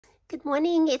Good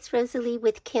morning, it's Rosalie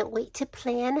with Can't Wait to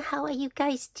Plan. How are you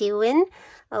guys doing?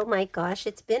 Oh my gosh,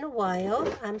 it's been a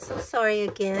while. I'm so sorry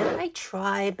again. I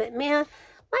try, but man,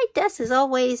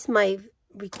 my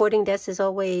recording desk is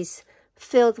always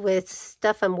filled with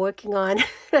stuff I'm working on.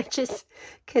 I just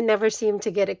can never seem to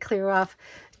get it clear off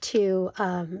to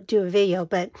do a video.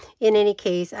 But in any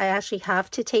case, I actually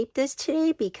have to tape this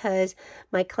today because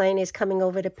my client is coming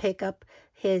over to pick up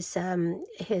his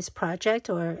project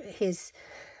or his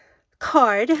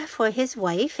card for his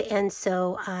wife, and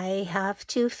so I have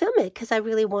to film it because I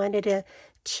really wanted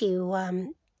to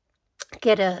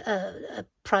get a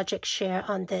project share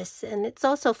on this, and it's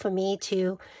also for me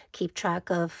to keep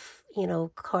track of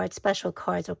special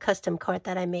cards or custom card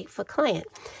that I make for client.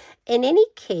 In any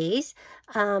case,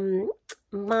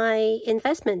 my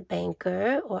investment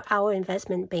banker, or our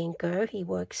investment banker, he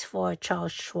works for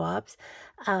Charles Schwab's,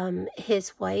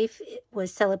 his wife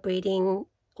was celebrating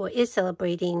or is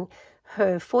celebrating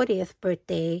her 40th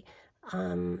birthday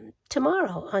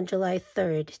tomorrow on July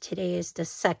 3rd. Today is the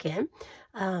 2nd.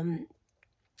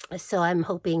 So I'm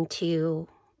hoping to,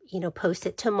 post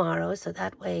it tomorrow, so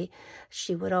that way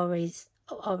she would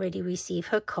already receive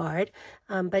her card.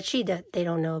 But they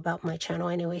don't know about my channel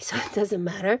anyway, so it doesn't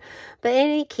matter. But in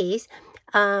any case,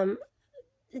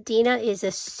 Dina is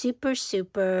a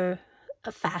super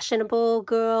a fashionable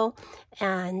girl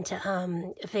and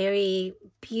very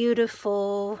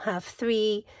beautiful. Have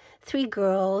three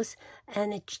girls,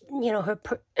 and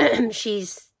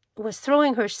was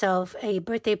throwing herself a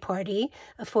birthday party,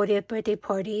 a 40th birthday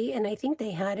party, and I think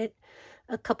they had it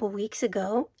a couple weeks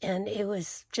ago, and it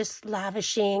was just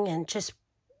lavishing and just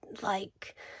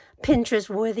like Pinterest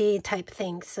worthy type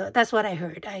thing. So that's what I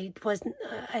heard. I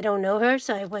don't know her,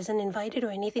 so I wasn't invited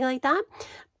or anything like that.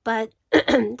 But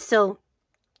so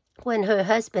when her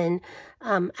husband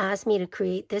asked me to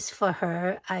create this for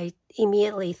her, I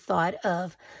immediately thought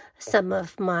of some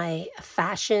of my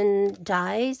fashion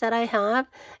dies that I have.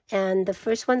 And the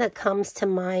first one that comes to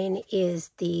mind is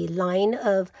the line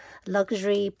of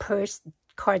luxury purse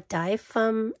card die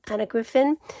from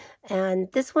Griffin.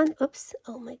 And this one, oops,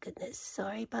 oh my goodness,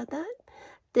 sorry about that.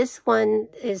 This one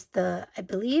is I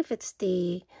believe it's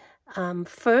the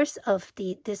first of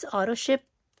this auto ship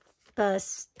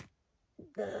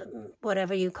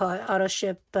whatever you call it, auto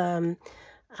ship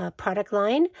product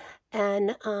line.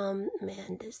 And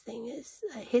man, this thing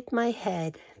I hit my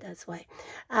head, that's why.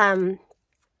 And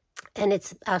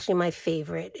it's actually my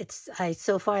favorite.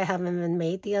 So far I haven't even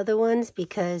made the other ones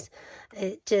because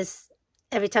it just,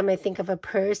 every time I think of a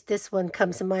purse, this one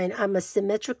comes to mind. I'm a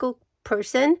symmetrical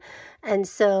person, and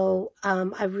so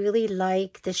I really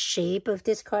like the shape of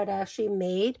this card. I actually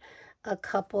made a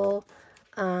couple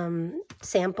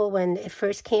sample when it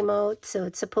first came out. So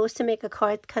it's supposed to make a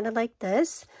card kind of like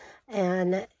this,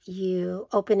 and you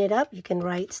open it up, you can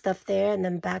write stuff there, and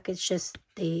then back it's just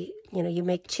you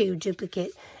make two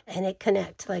duplicate and it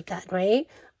connects like that, right?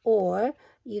 Or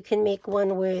you can make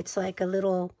one where it's like a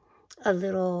little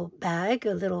bag,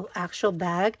 a little actual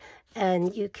bag,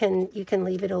 and you can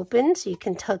leave it open, so you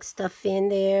can tuck stuff in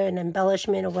there, an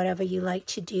embellishment or whatever you like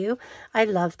to do. I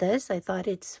love this. I thought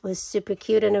it was super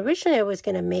cute, and originally I was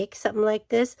going to make something like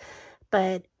this,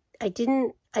 but I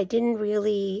didn't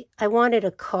really, I wanted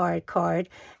a card,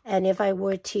 and if I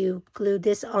were to glue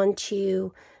this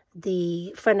onto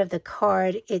the front of the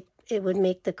card, it would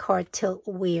make the card tilt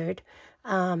weird.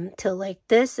 Tilt like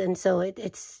this, and so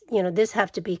it's this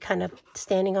have to be kind of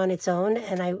standing on its own,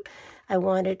 and I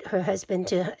wanted her husband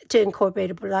to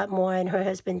incorporate a lot more, and her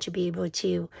husband to be able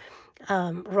to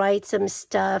write some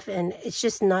stuff, and it's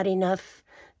just not enough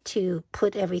to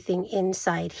put everything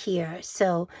inside here.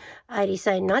 So I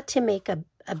decided not to make a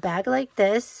bag like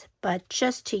this, but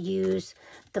just to use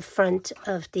the front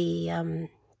of the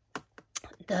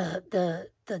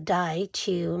die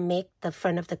to make the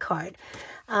front of the card.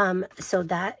 So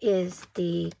that is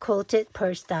the quilted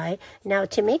purse die. Now,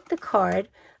 to make the card,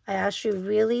 I actually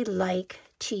really like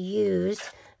to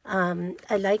use,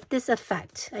 I like this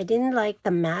effect. I didn't like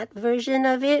the matte version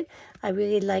of it. I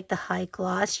really like the high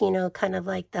gloss, kind of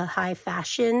like the high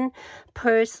fashion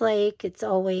purse. Like it's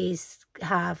always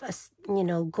have,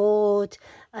 gold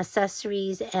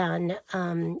accessories and,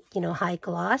 high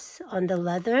gloss on the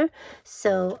leather.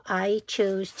 So I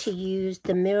chose to use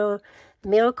the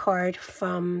mirror card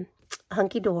from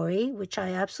Hunkydory, which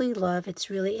I absolutely love. It's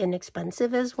really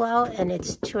inexpensive as well, and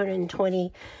it's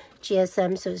 220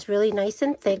 GSM, so it's really nice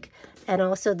and thick. And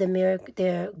also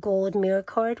their gold mirror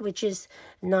card, which is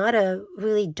not a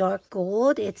really dark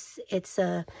gold. It's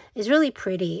really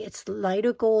pretty. It's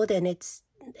lighter gold, and it's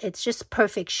just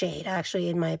perfect shade, actually,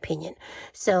 in my opinion.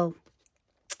 So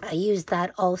I use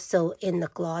that also in the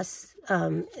gloss,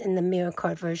 in the mirror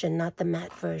card version, not the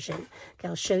matte version. Okay,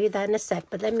 I'll show you that in a sec,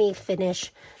 but let me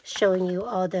finish showing you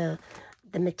all the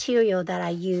material that I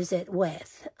use it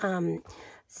with.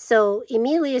 So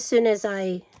immediately as soon as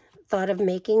I thought of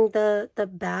making the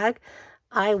bag,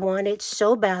 I wanted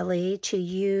so badly to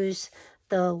use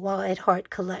the Wild at Heart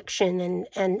collection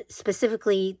and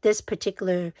specifically this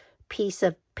particular piece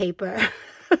of paper.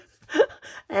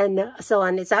 And so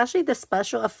on. It's actually the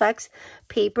Special Effects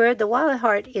paper. The Wild at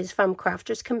Heart is from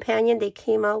Crafter's Companion. They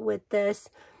came out with this,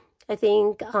 I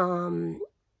think,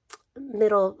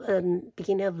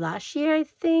 beginning of last year, I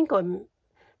think, or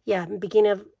yeah,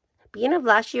 beginning of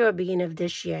last year or beginning of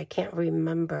this year. I can't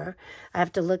remember. I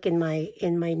have to look in my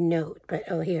note. But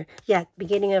oh, here, yeah,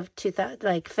 beginning of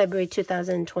February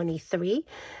 2023,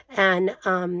 and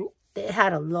it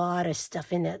had a lot of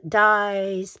stuff in it: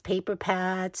 dyes, paper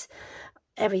pads,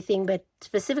 everything. But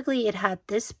specifically, it had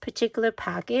this particular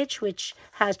package, which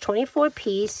has 24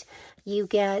 piece. You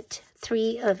get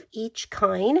 3 of each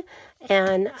kind,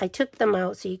 and I took them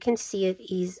out so you can see it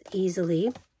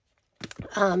easily.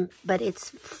 But it's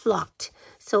flocked,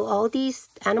 so all these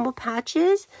animal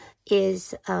patches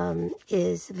is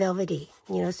velvety,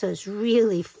 you know, so it's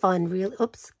really fun.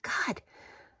 Oops, God,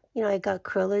 you know, I got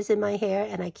curlers in my hair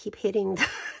and I keep hitting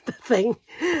the thing.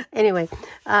 Anyway,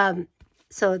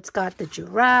 so it's got the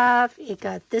giraffe. It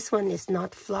got, this one is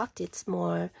not flocked, it's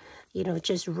more, you know,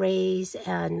 just raised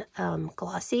and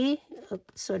glossy,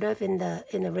 sort of in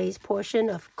the raised portion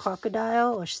of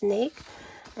crocodile or snake.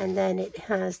 And then it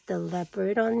has the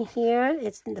leopard on here.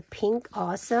 It's in the pink,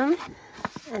 awesome.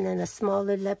 And then a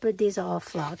smaller leopard. These are all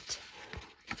flocked.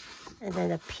 And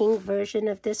then a pink version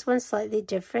of this one, slightly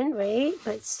different, right?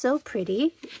 But it's so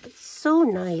pretty. It's so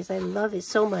nice. I love it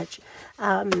so much.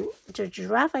 The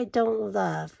giraffe I don't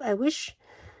love. I wish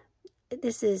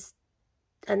this is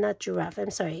not giraffe. I'm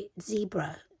sorry,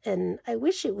 zebra. And I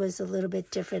wish it was a little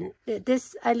bit different.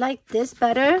 I like this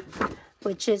better,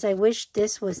 which is, I wish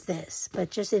this was this, but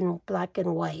just in black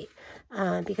and white,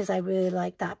 because I really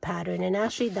like that pattern. And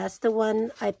actually, that's the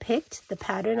one I picked, the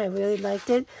pattern. I really liked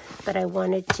it, but I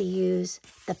wanted to use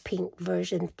the pink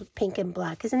version, pink and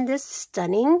black. Isn't this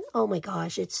stunning? Oh my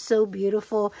gosh, it's so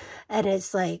beautiful. And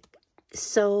it's like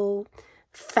so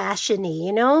fashiony,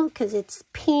 you know, because it's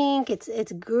pink,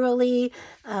 it's girly.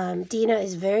 Dina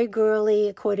is very girly,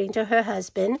 according to her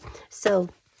husband. So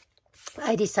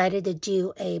I decided to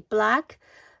do a black,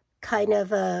 kind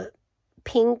of a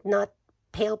pink, not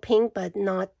pale pink, but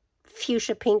not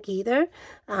fuchsia pink either,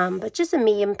 but just a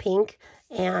medium pink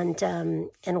and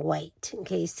white.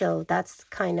 Okay, so that's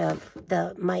kind of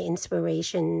my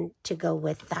inspiration to go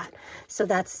with that. So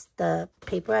that's the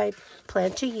paper I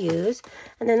plan to use.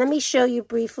 And then let me show you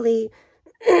briefly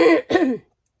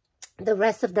the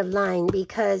rest of the line,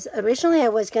 because originally I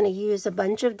was going to use a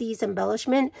bunch of these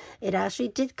embellishment. It actually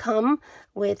did come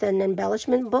with an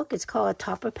embellishment book. It's called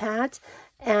Topper Pads,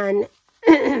 and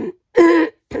my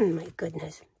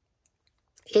goodness,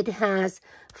 it has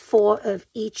 4 of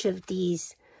each of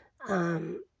these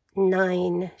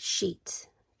 9 sheets.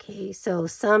 Okay, so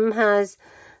some has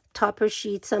topper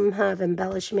sheets, some have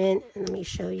embellishment. And let me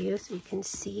show you so you can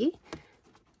see.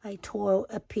 I tore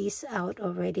a piece out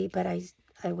already, but I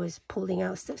was pulling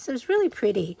out stuff. So it's really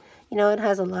pretty. You know, it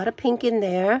has a lot of pink in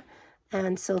there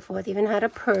and so forth. Even had a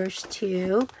purse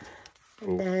too.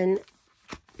 And then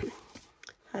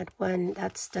had one,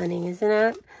 that's stunning, isn't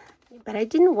it? But I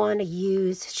didn't want to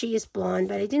use, she is blonde,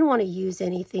 but I didn't want to use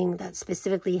anything that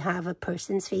specifically have a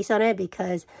person's face on it,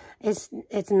 because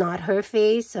it's not her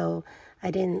face, so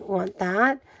I didn't want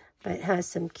that. But it has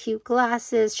some cute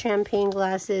glasses, champagne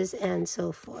glasses, and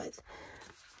so forth.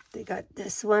 They got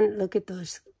this one. Look at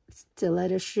those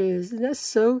stiletto shoes. That's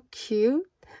so cute.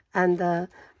 And the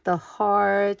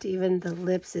heart, even the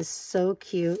lips is so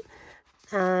cute.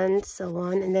 And so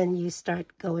on. And then you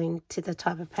start going to the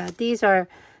topper pad. These are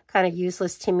kind of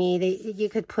useless to me. You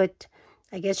could put,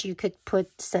 I guess you could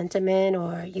put sentiment,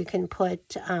 or you can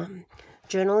put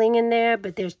journaling in there,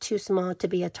 but they're too small to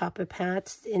be a topper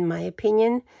pad, in my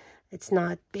opinion. It's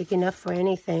not big enough for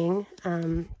anything.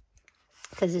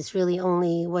 Because it's really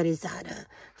only, what is that, a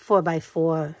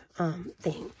 4x4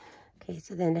 thing. Okay,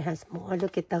 so then it has more.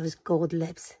 Look at those gold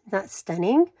lips. Not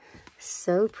stunning?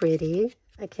 So pretty.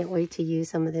 I can't wait to use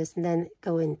some of this. And then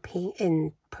go in pink,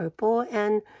 in purple,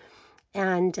 and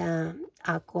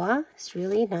aqua. It's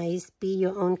really nice. Be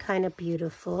your own kind of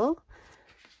beautiful.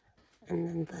 And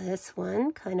then this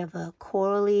one, kind of a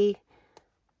corally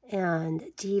and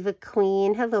diva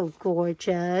queen. Hello,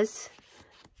 gorgeous.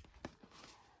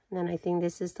 And then I think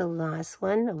this is the last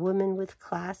one. A woman with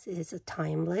class is a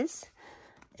timeless.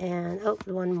 And oh,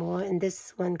 one more, and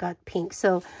this one got pink.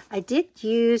 So I did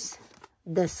use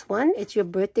this one. It's Your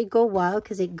Birthday Go Wild,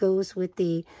 because it goes with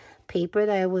the paper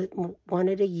that I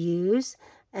wanted to use.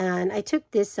 And I took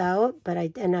this out, but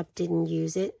I ended up didn't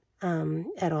use it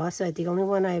at all. So the only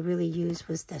one I really used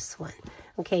was this one.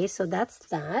 Okay, so that's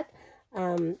that.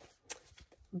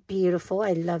 Beautiful,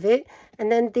 I love it.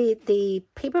 And then the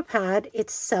paper pad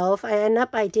itself,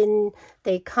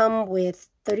 they come with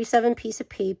 37 piece of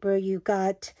paper. You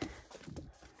got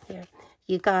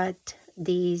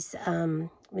these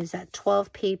what is that,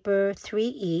 12 paper, 3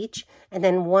 each, and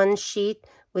then 1 sheet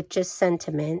with just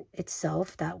sentiment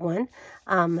itself, that one.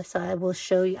 So I will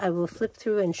show you, I will flip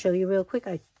through and show you real quick.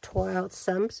 I tore out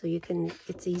some so you can,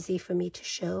 it's easy for me to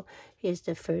show. Here's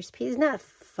the first piece. Isn't that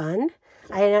fun?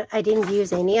 I didn't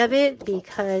use any of it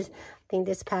because I think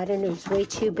this pattern is way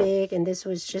too big, and this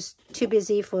was just too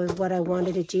busy for what I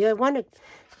wanted to do. I want to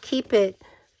keep it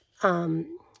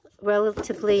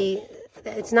relatively,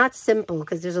 it's not simple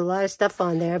because there's a lot of stuff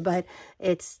on there, but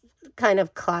it's kind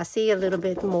of classy, a little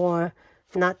bit more,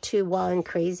 not too wild and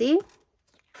crazy,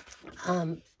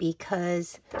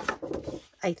 because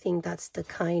I think that's the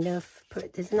kind of,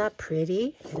 isn't that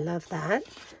pretty? I love that.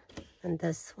 And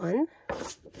this one.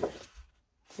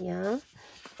 Yeah,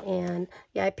 and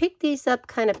yeah, I picked these up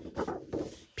kind of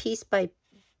piece by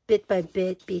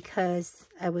bit because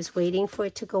I was waiting for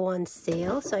it to go on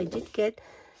sale. So I did get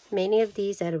many of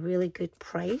these at a really good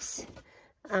price,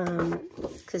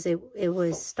 because it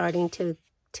was starting to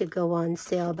go on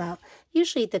sale about,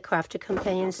 usually the Crafty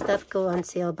Companion stuff go on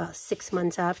sale about 6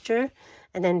 months after,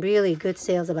 and then really good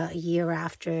sales about a year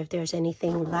after if there's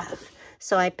anything left.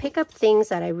 So I pick up things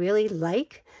that I really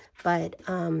like, but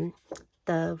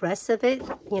the rest of it,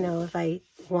 you know, if I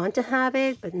want to have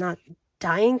it but not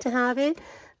dying to have it,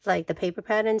 like the paper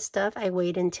pad and stuff, I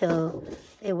wait until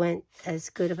it went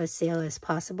as good of a sale as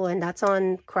possible. And that's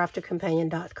on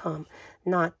craftycompanion.com,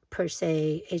 not per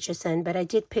se HSN, but I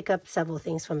did pick up several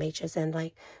things from HSN.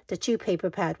 Like the 2 paper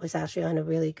pad was actually on a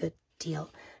really good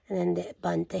deal, and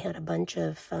then they had a bunch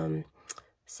of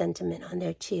sentiment on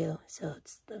there too, so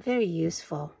it's very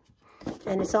useful,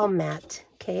 and it's all matte.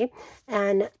 Okay,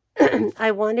 and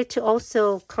I wanted to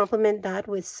also complement that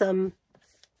with some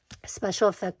special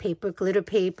effect paper, glitter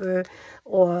paper,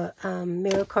 or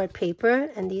mirror card paper.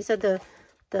 And these are the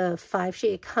 5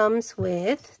 sheet. It comes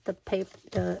with the paper.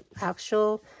 The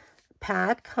actual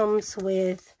pad comes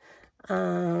with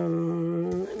let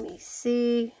me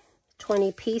see,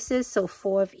 20 pieces, so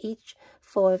 4 of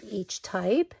each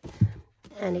type.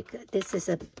 And this is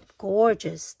a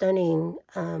gorgeous, stunning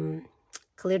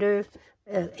glitter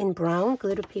in brown,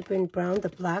 glitter paper in brown. The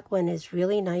black one is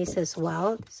really nice as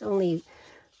well. It's only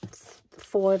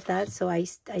 4 of that, so I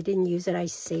didn't use it. I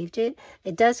saved it.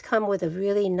 It does come with a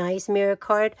really nice mirror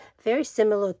card, very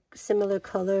similar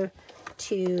color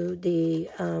to the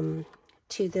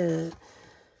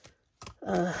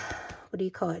what do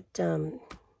you call it?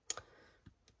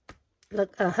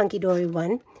 Look, a Hunkydory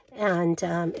one, and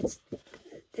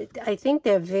I think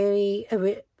they're very.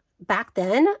 Back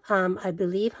then, I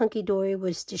believe Hunkydory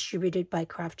was distributed by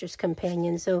Crafters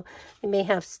Companion, so it may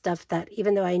have stuff that,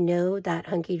 even though I know that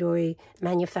Hunkydory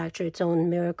manufactured its own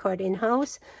mirror card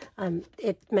in-house,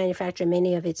 it manufactured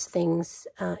many of its things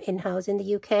in-house in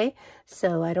the UK,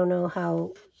 so I don't know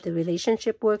how the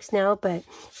relationship works now, but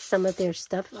some of their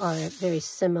stuff are very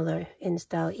similar in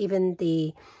style. Even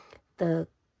the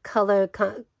color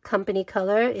company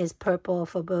color is purple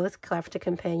for both Crafty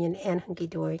Companion and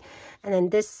Hunkydory. And then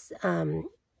this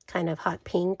kind of hot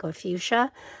pink or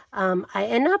fuchsia,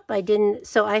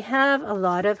 so I have a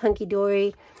lot of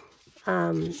Hunkydory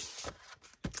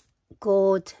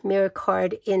gold mirror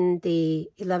card in the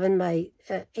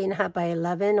 8.5 by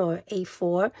 11 or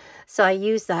A4. So I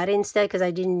used that instead because I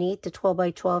didn't need the 12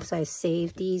 by 12. So I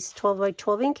saved these 12 by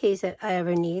 12 in case I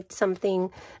ever need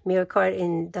something mirror card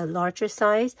in the larger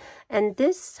size. And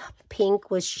this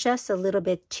pink was just a little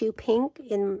bit too pink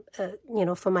in,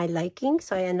 for my liking.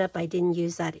 So I didn't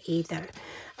use that either.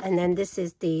 And then this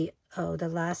is the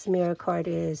last mirror card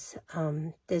is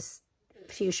this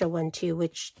fuchsia one too,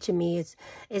 which to me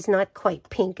is not quite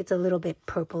pink. It's a little bit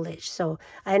purplish, so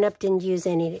I didn't use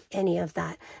any of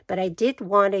that. But I did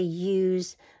want to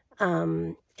use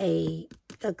a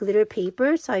glitter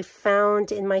paper, so I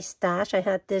found in my stash I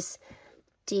had this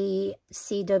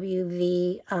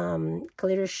DCWV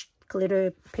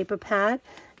glitter paper pad,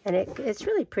 and it's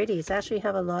really pretty. It's actually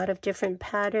have a lot of different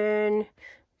pattern.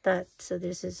 So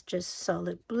this is just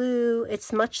solid blue.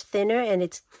 It's much thinner, and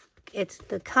it's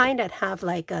the kind that have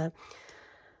like a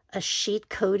sheet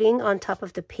coating on top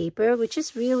of the paper, which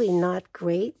is really not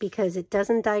great because it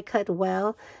doesn't die cut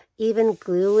well. even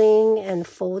gluing and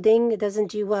folding, it doesn't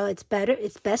do well. It's better,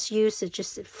 it's best used to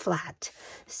just flat.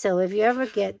 So if you ever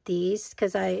get these,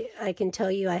 because I can tell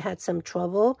you I had some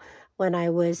trouble when I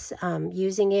was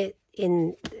using it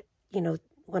in, you know,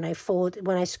 when I score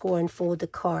and fold the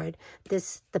card. The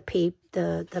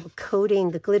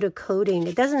coating, the glitter coating,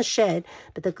 it doesn't shed,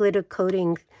 but the glitter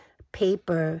coating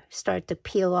paper start to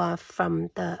peel off from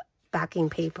the backing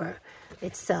paper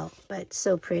itself, but it's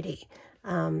so pretty.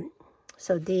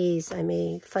 So these I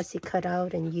may fussy cut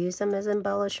out and use them as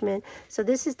embellishment. So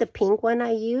this is the pink one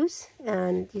I use,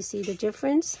 and you see the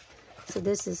difference? So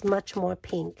this is much more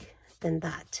pink than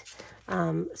that.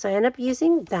 So I end up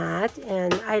using that,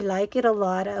 and I like it a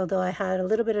lot, although I had a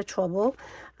little bit of trouble.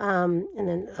 And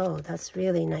then, oh, that's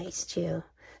really nice too.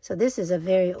 So this is a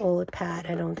very old pad.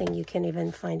 I don't think you can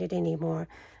even find it anymore.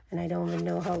 And I don't even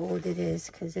know how old it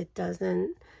is because it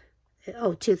doesn't...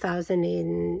 Oh,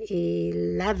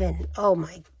 2011. Oh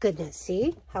my goodness.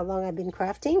 See how long I've been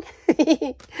crafting?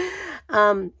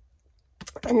 And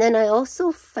then I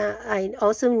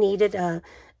also needed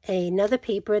another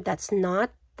paper that's not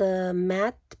the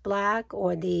matte black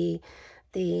or the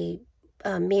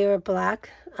mirror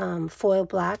black, foil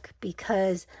black,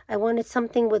 because I wanted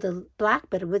something with a black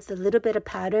but with a little bit of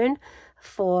pattern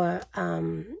for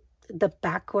the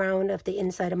background of the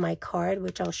inside of my card,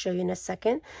 which I'll show you in a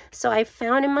second. So I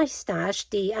found in my stash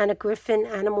the Griffin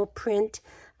animal print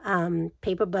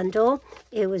paper bundle.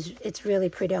 It's really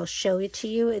pretty. I'll show it to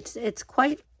you. It's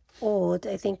quite old.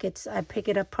 I think I picked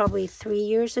it up probably 3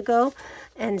 years ago,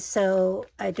 and so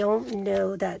I don't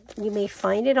know that you may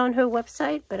find it on her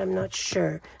website, but I'm not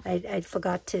sure. I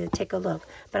forgot to take a look,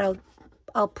 but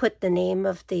I'll put the name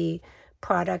of the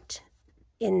product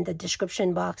in the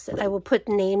description box. I will put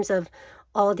names of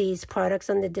all these products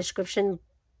on the description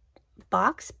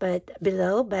box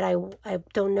below, but I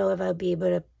don't know if I'll be able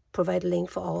to provide a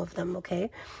link for all of them, okay?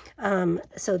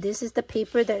 So this is the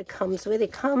paper that it comes with.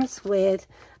 It comes with,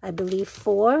 I believe,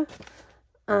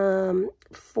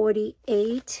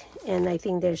 48, and I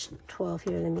think there's 12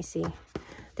 here. Let me see.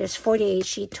 There's 48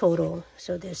 sheet total.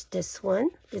 So there's this one.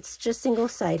 It's just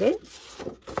single-sided.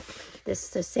 This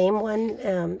is the same one,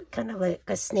 kind of like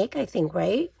a snake, I think,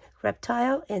 right?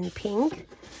 Reptile in pink.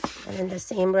 And then the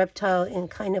same reptile in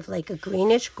kind of like a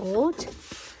greenish gold.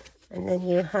 And then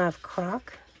you have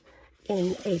croc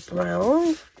in a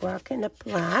brown, croc in a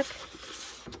black.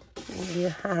 And you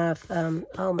have,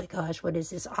 oh my gosh, what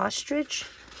is this? Ostrich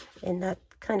in that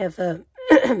kind of a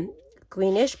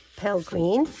greenish, pale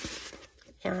green.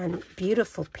 And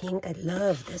beautiful pink. I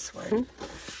love this one.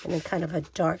 And then kind of a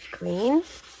dark green.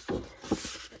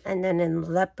 And then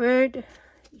in leopard,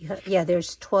 yeah,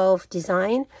 there's 12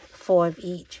 design, 4 of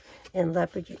each. In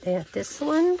leopard, they have this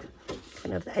one,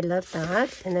 kind of, I love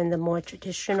that. And then the more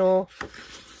traditional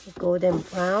golden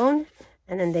brown.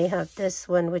 And then they have this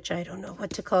one, which I don't know what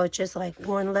to call it, just like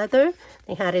worn leather.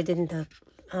 They had it in the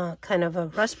kind of a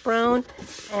rust brown,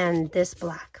 and this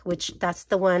black, which that's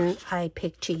the one I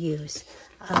picked to use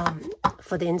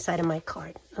for the inside of my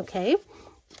card, okay?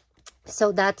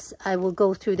 So I will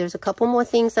go through, there's a couple more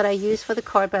things that I use for the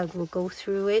card, but I will go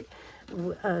through it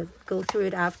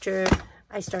after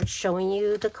I start showing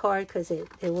you the card, because it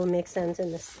will make sense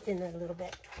in a little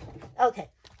bit. Okay,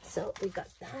 so we got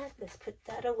that. Let's put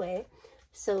that away.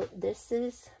 So this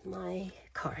is my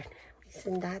card.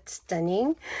 Isn't that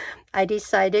stunning? I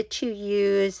decided to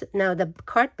use, now the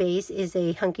card base is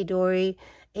a Hunkydory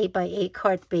 8x8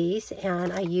 card base,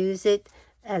 and I use it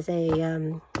as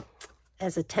a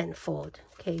 10 fold.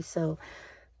 Okay, so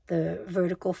the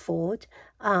vertical fold.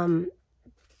 I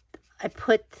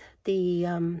put the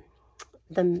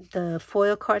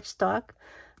foil cardstock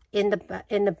in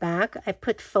the back. I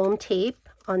put foam tape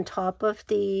on top of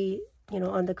the,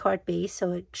 on the card base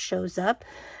so it shows up.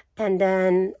 And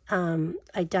then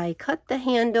I die cut the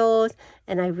handles,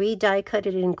 and I die cut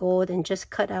it in gold and just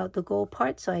cut out the gold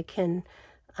part so I can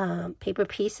paper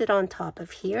piece it on top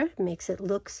of here. It makes it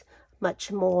looks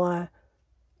much more,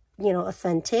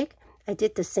 authentic. I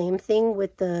did the same thing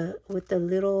with the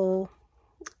little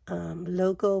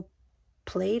logo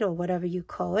plate, or whatever you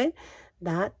call it,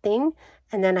 that thing.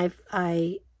 And then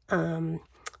I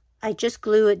just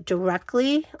glue it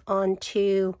directly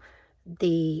onto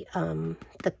the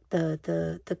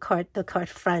card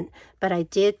front. But I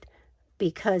did,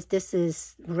 because this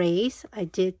is raised, I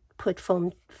did put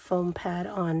foam pad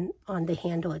on the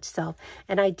handle itself.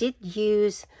 And I did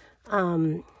use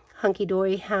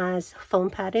Hunkydory has foam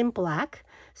pad in black,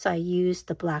 so I used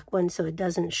the black one so it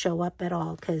doesn't show up at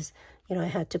all, because I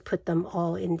had to put them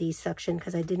all in these sections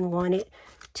because I didn't want it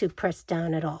to press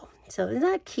down at all. So isn't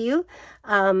that cute?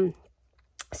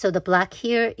 So the black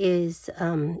here is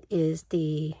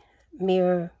the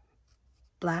mirror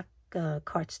black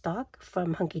cardstock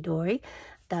from Hunkydory.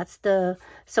 That's the,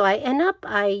 so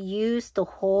I used the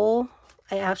whole,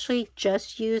 I actually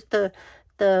just used the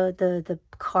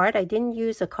card. I didn't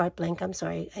use the card blank. I'm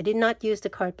sorry. I did not use the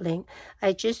card blank.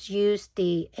 I just used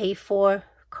the A4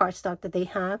 cardstock that they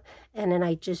have, and then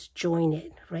I just join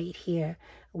it right here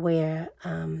where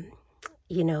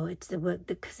you know,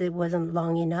 because it wasn't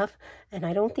long enough, and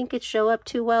I don't think it show up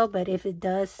too well, but if it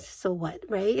does, so what,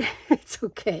 right? It's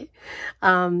okay.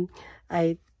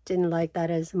 I didn't like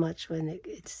that as much when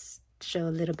it's show a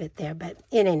little bit there, but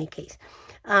in any case,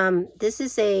 this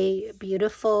is a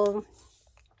beautiful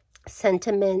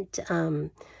sentiment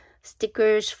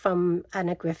stickers from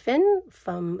Anna Griffin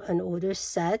from an older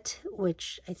set,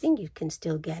 which I think you can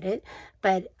still get it,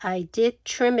 but I did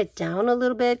trim it down a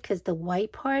little bit because the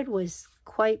white part was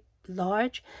quite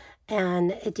large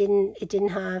and it didn't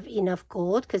have enough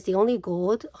gold, because the only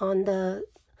gold on the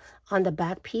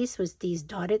back piece was these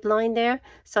dotted line there.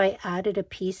 So I added a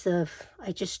piece of,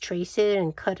 I just trace it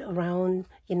and cut around,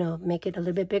 you know, make it a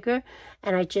little bit bigger,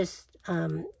 and I just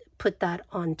put that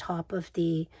on top of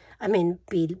the, I mean,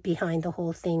 behind the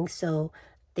whole thing, so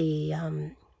the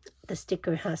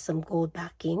sticker has some gold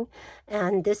backing.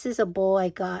 And this is a bow I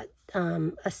got,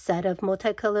 a set of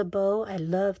multicolored bow. I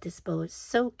love this bow. It's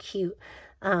so cute,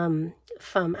 from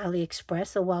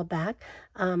Aliexpress a while back.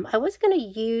 I was going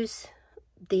to use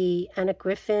the Anna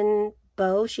Griffin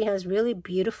bow. She has really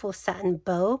beautiful satin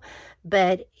bow,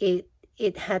 but it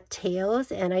had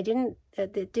tails, and it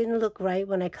didn't look right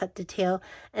when I cut the tail,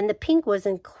 and the pink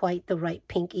wasn't quite the right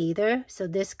pink either, so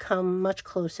this come much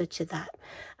closer to that.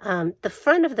 The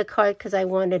front of the card, because I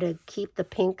wanted to keep the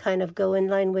pink kind of go in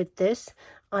line with this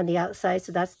on the outside,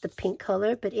 so that's the pink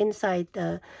color, but inside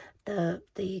the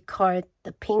card,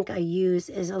 the pink I use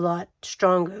is a lot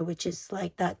stronger, which is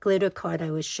like that glitter card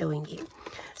I was showing you.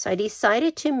 So I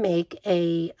decided to make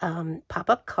a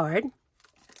pop-up card,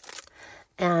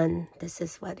 and this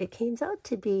is what it came out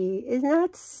to be. Isn't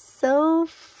that so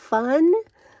fun?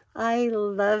 I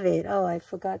love it. Oh, I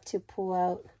forgot to pull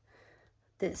out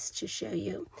this to show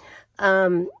you.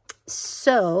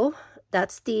 So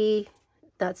that's the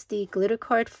glitter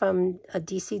card from a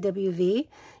DCWV. You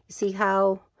see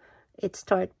how it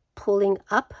starts pulling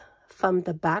up from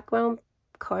the background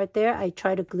card there. I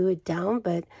try to glue it down,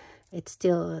 but it's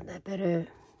still, I better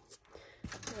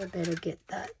get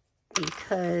that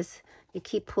because you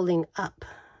keep pulling up.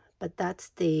 But that's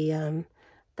the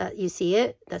that, you see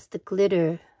it, that's the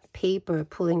glitter paper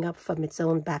pulling up from its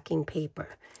own backing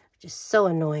paper. Just so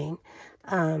annoying.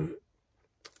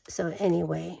 So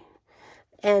anyway,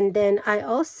 and then I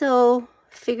also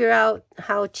figure out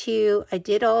how to, I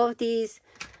did all of these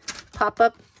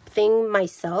pop-up thing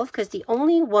myself, because the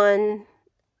only one,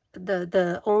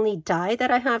 the only die that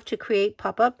I have to create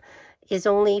pop-up is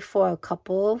only for a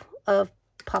couple of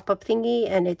pop-up thingy,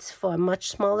 and it's for a much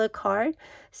smaller card,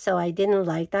 so I didn't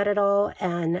like that at all.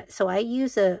 And so I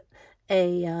use the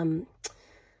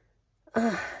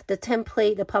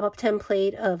template, the pop-up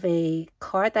template of a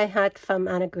card I had from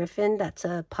Anna Griffin. That's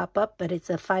a pop-up, but it's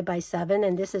a 5x7,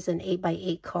 and this is an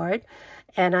 8x8 card.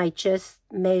 And I just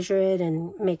measure it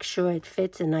and make sure it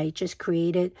fits, and I just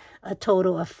created a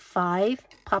total of 5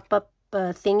 pop-up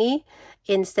thingy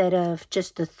instead of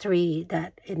just the 3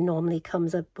 that it normally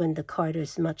comes up when the card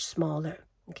is much smaller.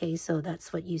 Okay, so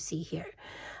that's what you see here.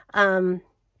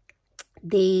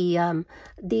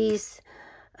 These,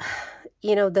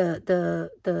 you know, the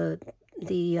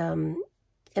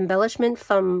embellishment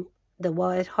from the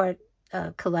Wild Heart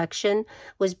collection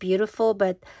was beautiful,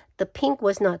 but the pink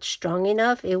was not strong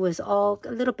enough. It was all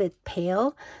a little bit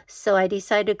pale, so I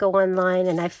decided to go online,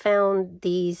 and I found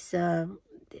these,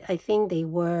 I think they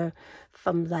were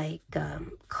from like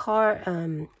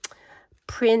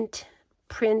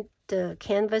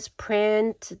canvas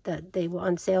print, that they were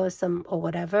on sale or some or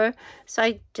whatever. So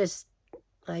I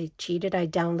cheated. I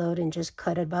downloaded and just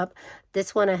cut it up.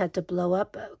 This one I had to blow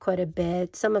up quite a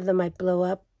bit. Some of them I blow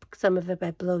up, some of it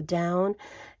I blow down,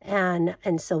 and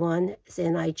so on.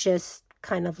 And I just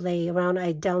kind of lay around.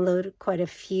 I downloaded quite a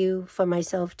few for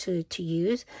myself to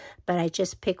use, but I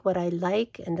just pick what I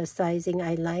like and the sizing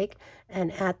I like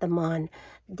and add them on.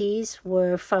 These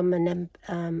were from an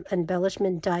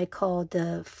embellishment die called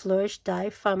the FLOURISH die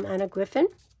from Anna Griffin.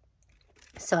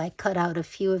 So I cut out a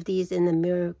few of these in the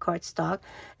mirror cardstock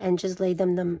and just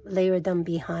layer them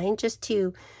behind, just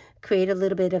to create a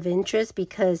little bit of interest,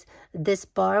 because this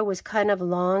bar was kind of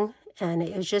long and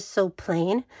it was just so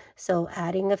plain. So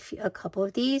adding a couple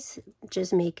of these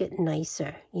just make it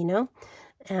nicer, you know,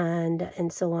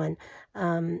 and so on.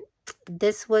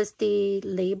 this was the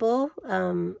label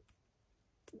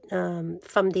from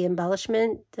the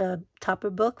embellishment topper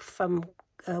book from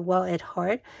Well at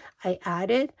Heart. I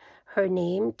added her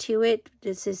name to it.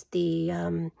 This is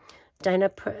the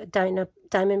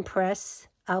Diamond Press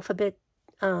alphabet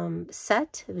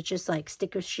set, which is like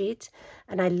sticker sheets.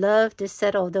 And I love this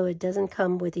set, although it doesn't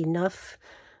come with enough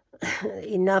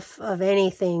of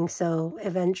anything. So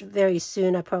eventually, very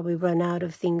soon, I probably run out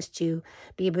of things to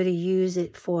be able to use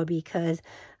it for, because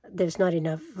there's not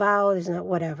enough vowel, there's not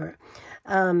whatever.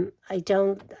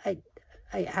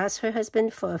 I asked her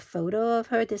husband for a photo of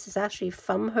her. This is actually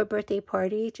from her birthday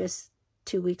party just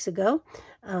 2 weeks ago,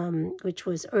 which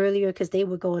was earlier because they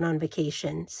were going on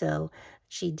vacation. So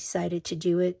she decided to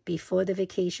do it before the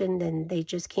vacation. Then they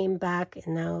just came back,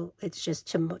 and now it's just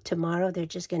tomorrow. They're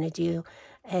just going to do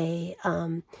a,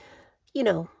 a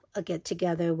get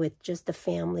together with just the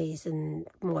families and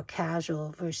more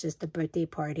casual versus the birthday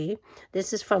party.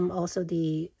 This is from also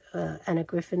the Anna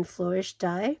Griffin Flourish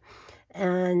die.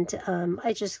 And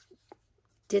I just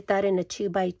did that in a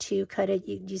 2x2, cut it.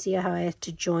 You see how I have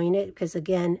to join it, because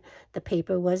again, the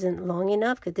paper wasn't long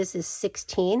enough, because this is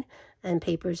 16 and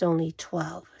paper is only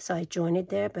 12. So I joined it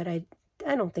there, but I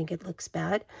don't think it looks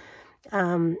bad.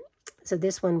 So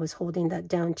this one was holding that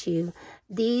down too.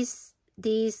 These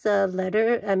numbers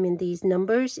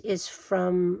is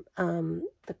from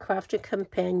the Crafted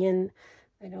Companion.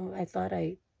 I thought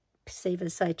I save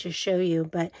aside to show you,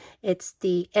 but it's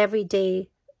the Everyday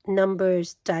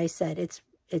Numbers die set. It's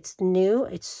new.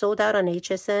 It's sold out on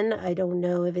HSN. I don't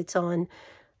know if it's on,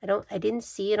 I didn't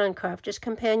see it on Crafter's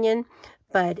Companion,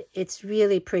 but it's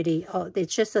really pretty.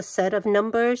 It's just a set of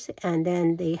numbers, and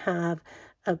then they have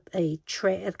a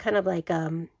tray, kind of like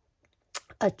a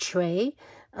tray,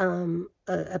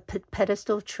 a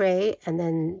pedestal tray, and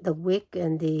then the wick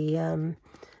and the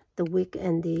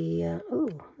oh,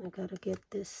 I gotta get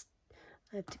this.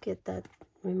 I have to get that.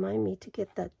 Remind me to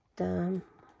get that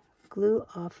glue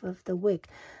off of the wick.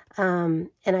 And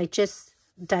I just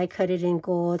die cut it in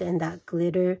gold and that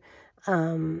glitter,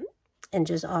 and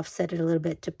just offset it a little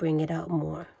bit to bring it out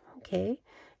more. Okay,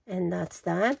 and that's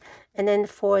that. And then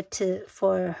for her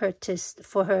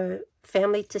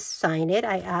family to sign it,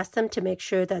 I asked them to make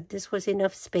sure that this was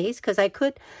enough space, because I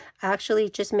could actually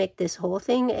just make this whole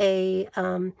thing a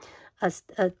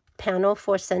panel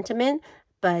for sentiment,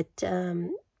 but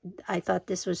I thought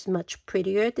this was much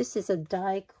prettier. This is a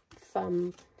die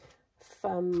from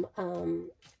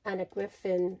Anna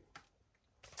Griffin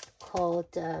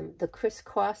called the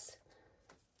crisscross,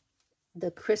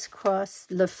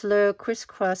 the FLEUR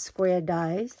crisscross square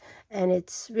dies, and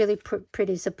it's really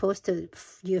pretty. Supposed to,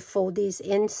 you fold these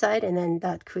inside, and then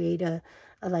that create a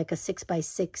like a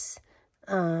 6x6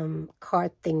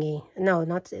 card thingy. No,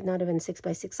 not even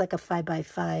 6x6, like a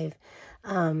 5x5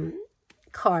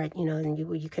 card, and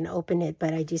you can open it.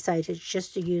 But I decided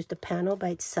just to use the panel by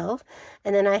itself.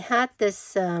 And then I had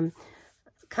this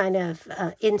kind of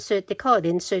insert, they call it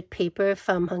insert paper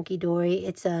from Hunkydory.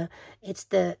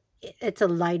 It's a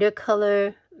lighter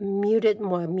color,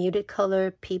 more muted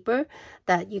color paper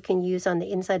that you can use on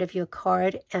the inside of your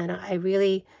card. And I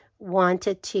really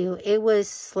wanted to, it was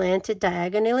slanted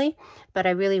diagonally, but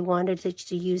I really wanted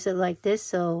to use it like this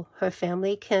so her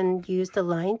family can use the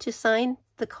line to sign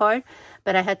the card.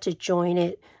 But I had to join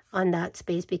it on that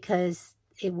space because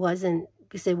it was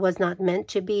not meant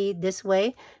to be this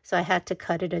way. So I had to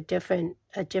cut it a different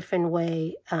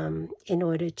way in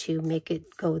order to make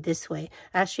it go this way.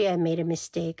 Actually, I made a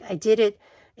mistake. It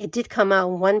did come out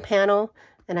in one panel,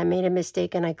 and I made a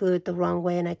mistake and I glued it the wrong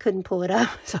way and I couldn't pull it up.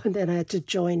 So then I had to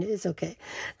join it. It's okay.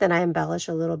 Then I embellish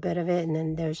a little bit of it, and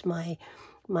then there's my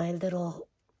little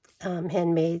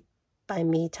handmade by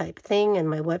me type thing and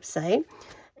my website.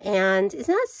 And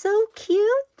isn't that so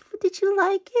cute? Did you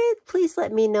like it? Please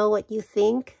let me know what you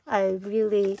think. I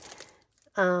really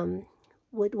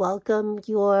would welcome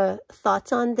your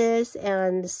thoughts on this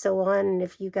and so on. And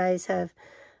if you guys have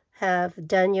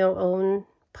done your own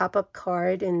pop-up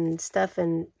card and stuff,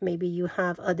 and maybe you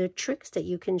have other tricks that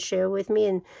you can share with me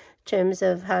in terms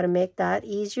of how to make that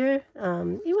easier.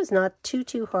 It was not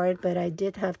too hard, but I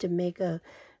did have to make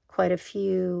quite a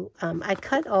few. I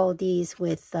cut all these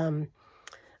with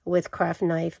craft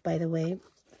knife, by the way.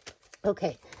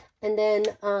 Okay, and then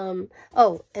and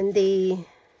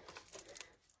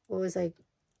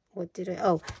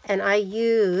I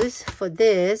use for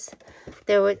this,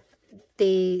 there were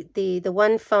the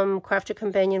one from Crafted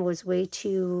Companion was way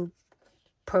too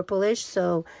purplish,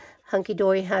 so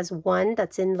Hunkydory has one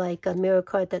that's in like a mirror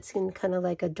card that's in kind of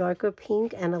like a darker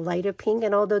pink and a lighter pink.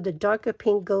 And although the darker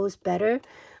pink goes better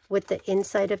with the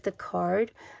inside of the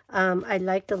card. I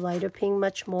like the lighter pink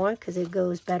much more because it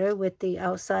goes better with the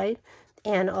outside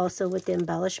and also with the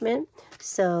embellishment.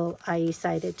 So I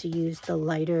decided to use the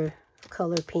lighter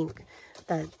color pink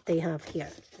that they have here.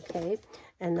 Okay,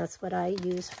 and that's what I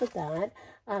use for that.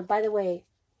 By the way,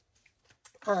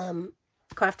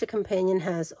 Crafty Companion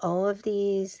has all of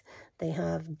these. They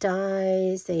have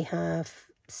dies, they have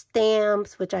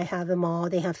stamps, which I have them all.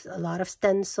 They have a lot of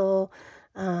stencil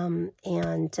and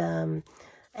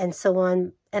so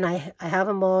on. And I have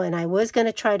them all, and I was going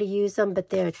to try to use them, but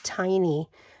they're tiny.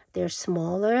 They're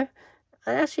smaller.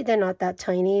 Actually, they're not that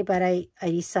tiny, but I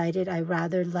decided I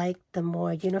rather like the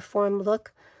more uniform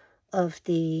look of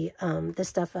the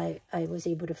stuff I was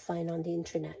able to find on the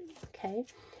internet. Okay.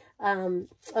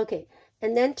 Okay.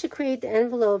 And then to create the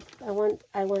envelope,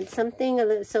 I want something a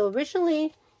little. So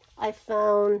originally, I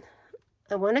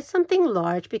wanted something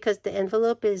large because the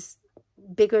envelope is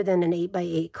bigger than an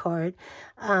 8x8 card.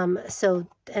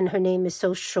 And her name is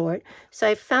so short. So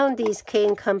I found these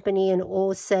K&Company, an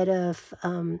old set of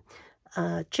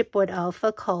chipboard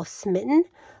alpha called SMITTEN.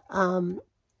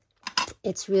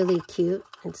 It's really cute.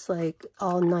 It's like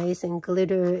all nice and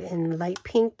glitter and light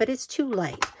pink, but it's too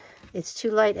light. It's too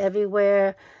light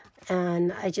everywhere.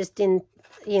 And I just didn't,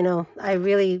 you know, I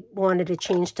really wanted to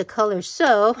change the color.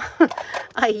 So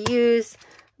I use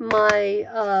my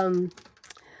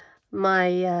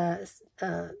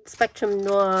Spectrum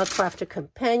Noir Crafter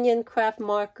Companion craft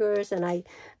markers, and I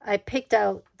picked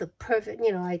out the perfect,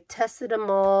 you know, I tested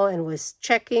them all and was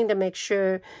checking to make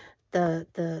sure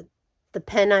the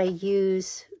pen I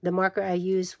use, the marker I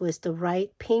use was the right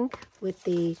pink with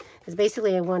the, because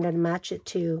basically I wanted to match it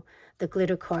to the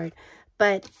glitter card.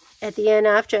 But at the end,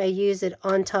 after I use it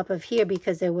on top of here,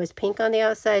 because there was pink on the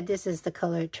outside, this is the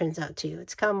color it turns out to.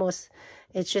 It's almost,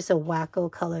 it's just a wacko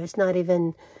color. It's not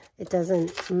even, it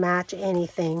doesn't match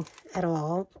anything at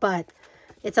all, but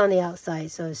it's on the outside,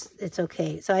 so it's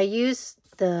okay. So I use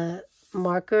the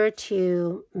marker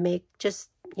to make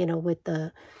just, you know, with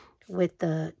the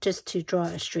just to draw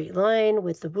a straight line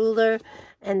with the ruler.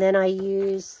 And then I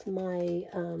use my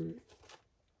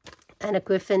Anna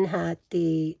Griffin had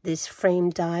this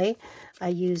frame die. I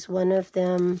use one of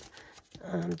them,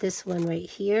 this one right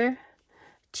here,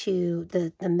 to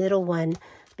the middle one,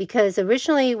 because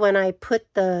originally when I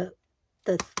put the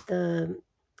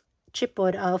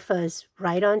chipboard alphas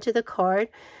right onto the card,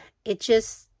 it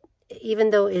just,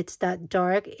 even though it's that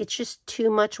dark, it's just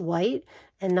too much white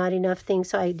and not enough things.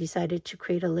 So I decided to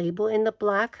create a label in the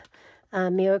black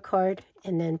mirror card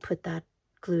and then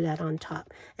glue that on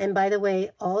top. And by the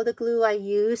way, all the glue I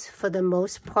use for the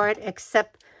most part,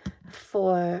 except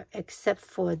for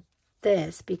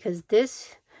this, because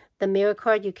this, the mirror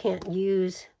card, you can't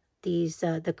use these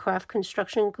the craft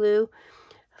construction glue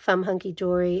from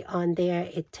Hunkydory on there.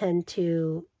 It tend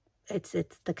to, it's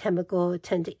the chemical, it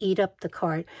tend to eat up the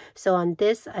card. So on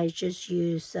this, I just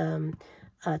use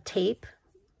tape,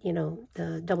 you know,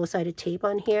 the double-sided tape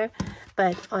on here.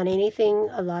 But on anything,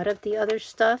 a lot of the other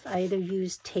stuff, I either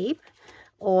use tape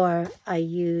or I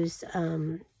use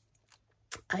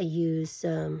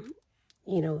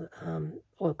you know,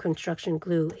 or construction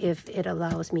glue if it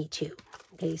allows me to.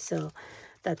 Okay, so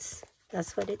that's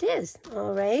what it is.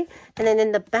 All right, and then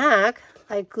in the back,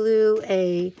 I glue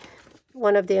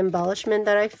one of the embellishment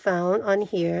that I found on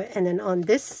here, and then on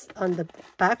the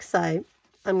back side,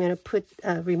 I'm going to put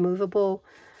a removable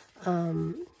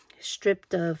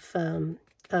strip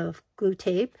of glue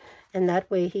tape, and that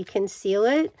way he can seal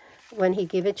it when he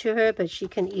give it to her, but she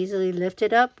can easily lift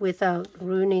it up without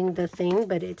ruining the thing,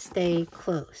 but it stay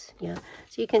close. Yeah,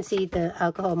 so you can see the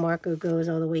alcohol marker goes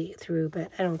all the way through, but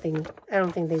I don't think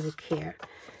they would care.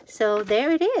 So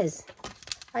there it is.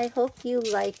 I hope you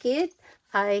like it.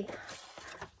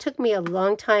 Took me a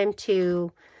long time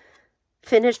to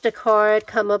finish the card,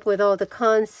 come up with all the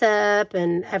concept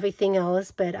and everything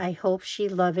else, but I hope she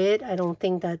love it. I don't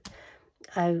think that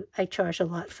I charge a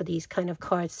lot for these kind of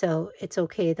cards, so it's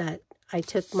okay that I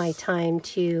took my time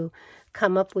to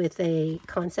come up with a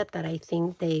concept that I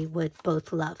think they would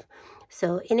both love.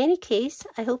 So in any case,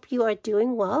 I hope you are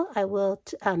doing well. I will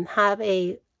have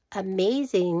a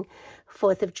amazing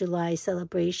 4th of July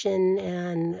celebration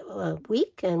and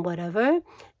week and whatever,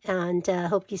 and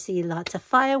hope you see lots of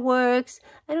fireworks.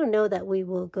 I don't know that we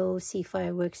will go see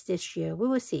fireworks this year. We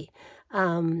will see.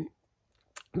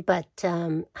 But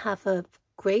have a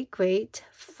great,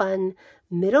 fun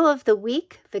middle of the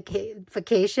week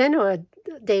vacation or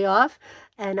day off,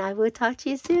 and I will talk to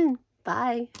you soon.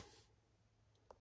 Bye.